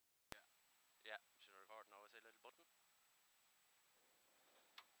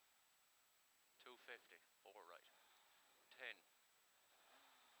150, 4 right, 10,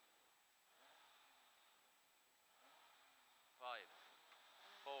 5,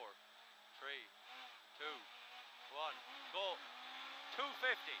 4, 3, 2, 1, go,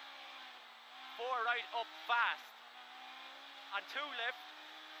 250, 4 right up fast, and 2 left,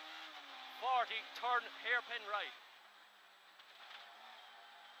 40, turn hairpin right,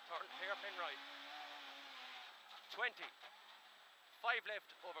 turn hairpin right, 20, 5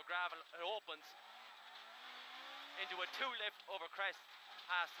 left over gravel, it opens into a 2 left over crest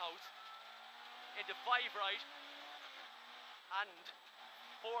past house, into 5 right and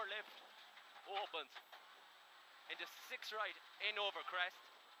 4 left opens into 6 right in over crest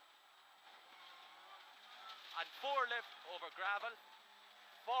and 4 left over gravel,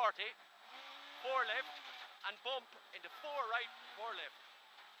 40, 4 left and bump into 4 right, 4 left.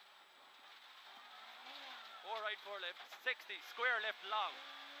 4 right, 4 left, 60, square left long,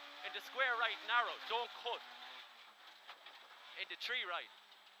 into square right narrow, don't cut, into 3 right,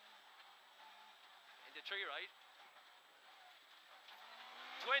 into 3 right,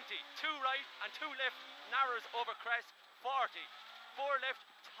 20, 2 right and 2 left, narrows over crest, 40, 4 left,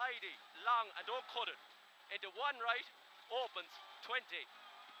 tidy, long and don't cut it, into 1 right, opens, 20,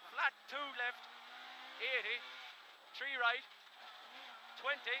 flat 2 left, 80, 3 right,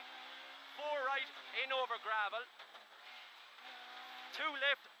 20, 4 right in over gravel, 2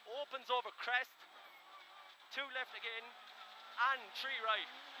 left opens over crest, 2 left again and 3 right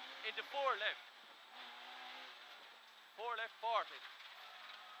into 4 left, 4 left 40,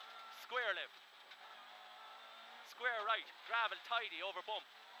 square left, square right, gravel tidy over bump,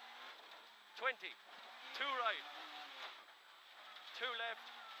 20, 2 right, 2 left,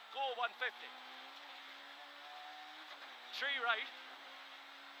 go 150, 3 right,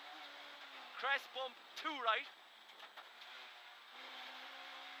 crest bump, 2 right,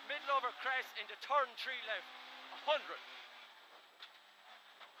 middle over crest into turn 3 left, 100,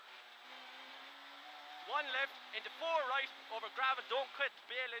 1 left into 4 right over gravel, don't quit,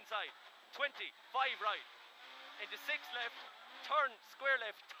 bail inside, 20, 5 right, into 6 left, turn square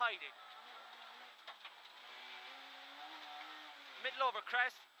left, tidy, middle over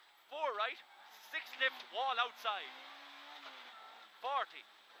crest, 4 right, 6 left, wall outside, 40,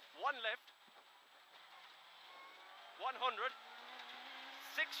 1 left, 100, 6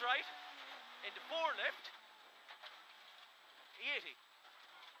 right, into 4 left, 80,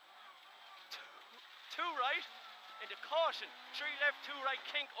 2 right, into caution, 3 left, 2 right,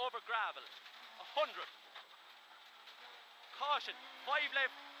 kink over gravel, 100, caution, 5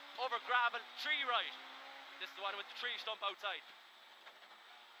 left, over gravel, 3 right, this is the one with the tree stump outside,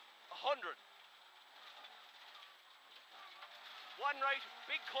 100, 1 right,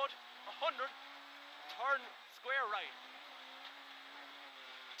 big cut, 100, turn square right,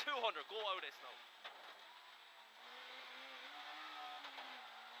 200, go out this now,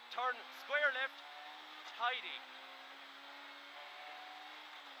 turn square left, tidy,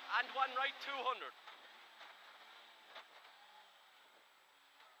 and 1 right, 200,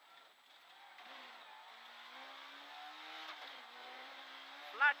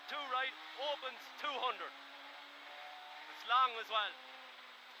 flat 2 right, opens 200, it's long as well,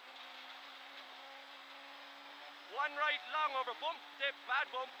 1 right long over bump, dip, bad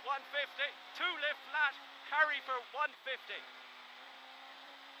bump, 150, 2 left flat, carry for 150,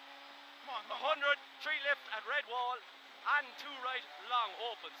 come on, 100, 3 left at red wall, and 2 right long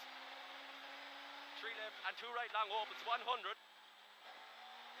opens, 3 left and 2 right long opens, 100, 5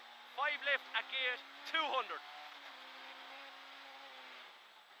 left at gate, 200,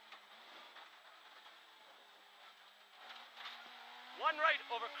 1 right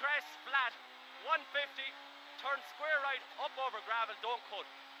over crest, flat, 150, turn square right, up over gravel, don't cut,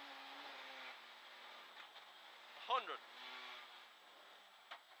 100,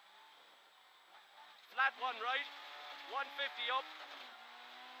 flat 1 right, 150 up,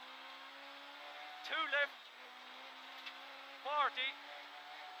 2 left, 40,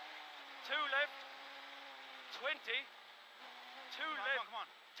 2 left, 20, 2 left, come on.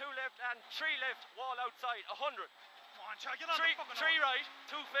 2 left and 3 left, wall outside, 100, Come on, Chad, get on 3 the fucking right,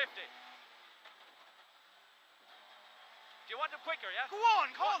 250. Do you want them quicker, yeah? Go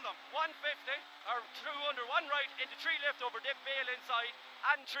on, call them. 150 or 200, 1 right into 3 left over dip, bail inside,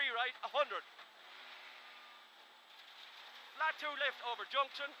 and 3 right, 100. Flat 2 left over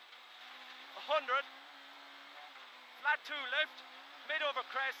junction, 100. Flat 2 left, mid over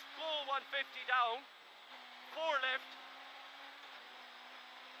crest, go 150 down, 4 left,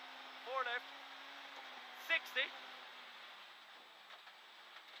 4 left, 60.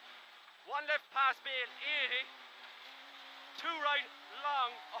 1 left past bail, 80. 2 right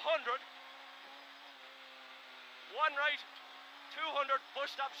long, 100. 1 right, 200,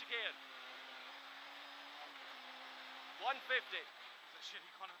 push stop chicane. 150. Shit,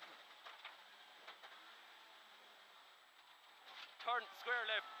 he can't. Turn square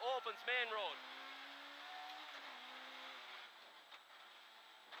left, opens main road.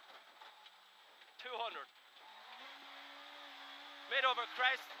 Mid over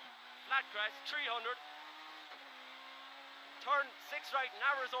crest, flat crest, 300. Turn 6 right,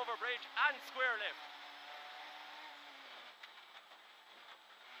 narrows over bridge and square left.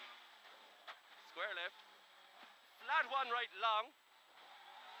 Square left. Flat 1 right long.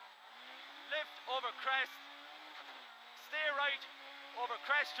 Lift over crest. Stay right over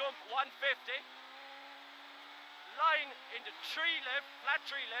crest jump 150. Line into 3 left, flat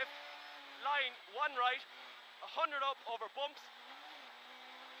 3 left. Line 1 right, 100 up over bumps.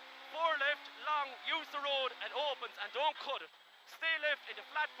 4 left, long, use the road and opens and don't cut it. Stay left into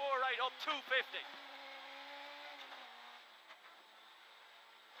flat 4 right up 250.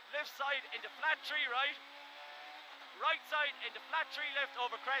 Left side into flat 3 right. Right side into flat 3 left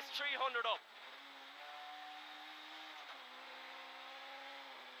over crest 300 up.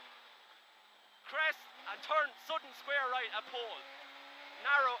 Crest and turn sudden square right at pole.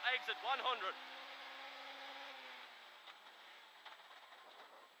 Narrow exit 100.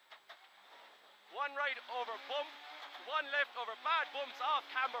 1 right over bump, 1 left over bad bumps off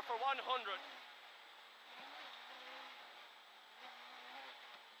camber for 100. 1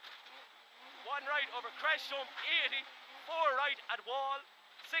 right over crest jump 80, 4 right at wall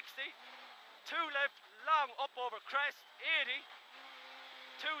 60, 2 left long up over crest 80,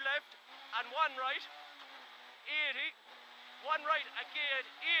 2 left and 1 right 80, 1 right at gate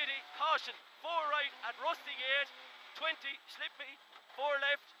 80, caution 4 right at rusty gate 20, slippy 4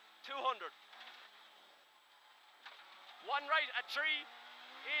 left 200. 1 right at 3, 80,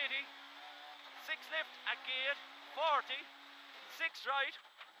 6 left at gate, 40, 6 right,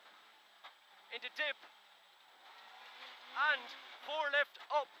 into dip, and 4 left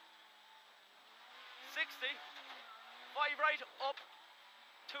up, 60, 5 right up,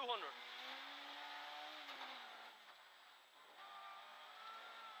 200.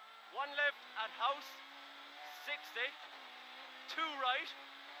 1 left at house, 60, 2 right,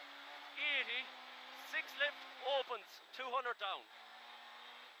 80, 6 left opens, 200 down.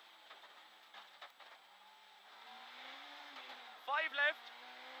 5 left,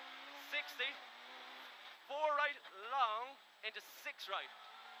 60, 4 right long into 6 right,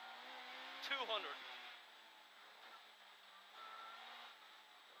 200.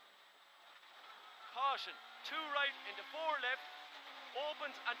 Caution, 2 right into 4 left,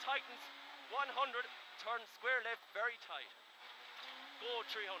 opens and tightens 100, turn square left very tight. Go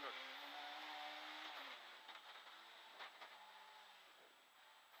 300.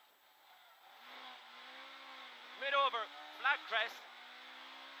 Mid over, flat crest,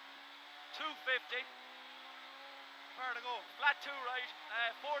 250. Where to go? Flat 2 right,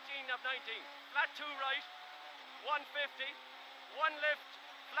 14 of 19. Flat 2 right, 150. 1 left,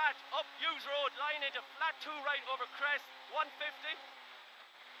 flat up, use road, line into flat 2 right over crest, 150.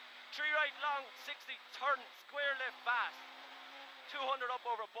 3 right long, 60, turn square left fast, 200 up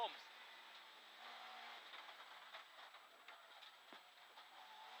over bumps.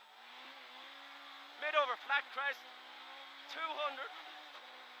 Mid over flat crest, 200.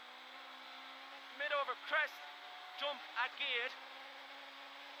 Mid over crest, jump at gate,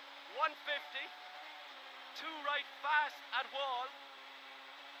 150. 2 right fast at wall,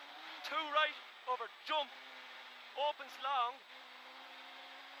 2 right over jump, opens long,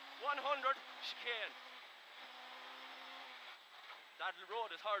 100 chicane. That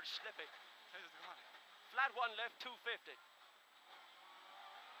road is hard slippy. Flat 1 left, 250.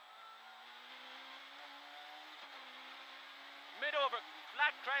 Mid over,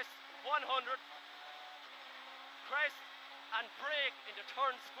 flat crest, 100. Crest and brake into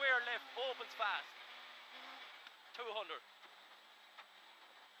turn square left, opens fast, 200.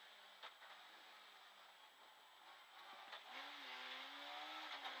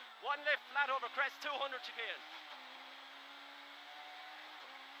 1 left, flat over crest, 200 chicane.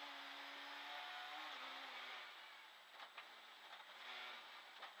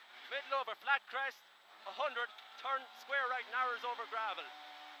 Middle over, flat crest, 100, turn square right, narrows over gravel.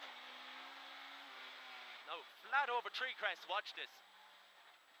 Now, flat over 3 crest, watch this.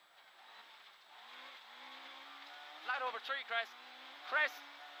 Flat over 3 crest, crest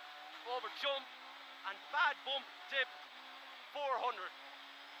over jump, and bad bump dip, 400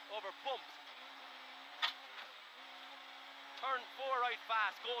 over bumps. Turn 4 right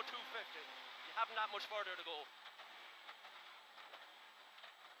fast, go 250. You haven't that much further to go.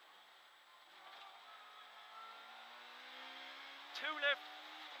 two left,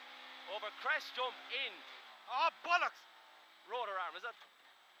 over crest jump in, Oh, bollocks! rotor arm, is it?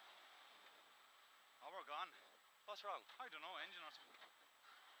 Oh, we're gone. What's wrong? I don't know, engine or something.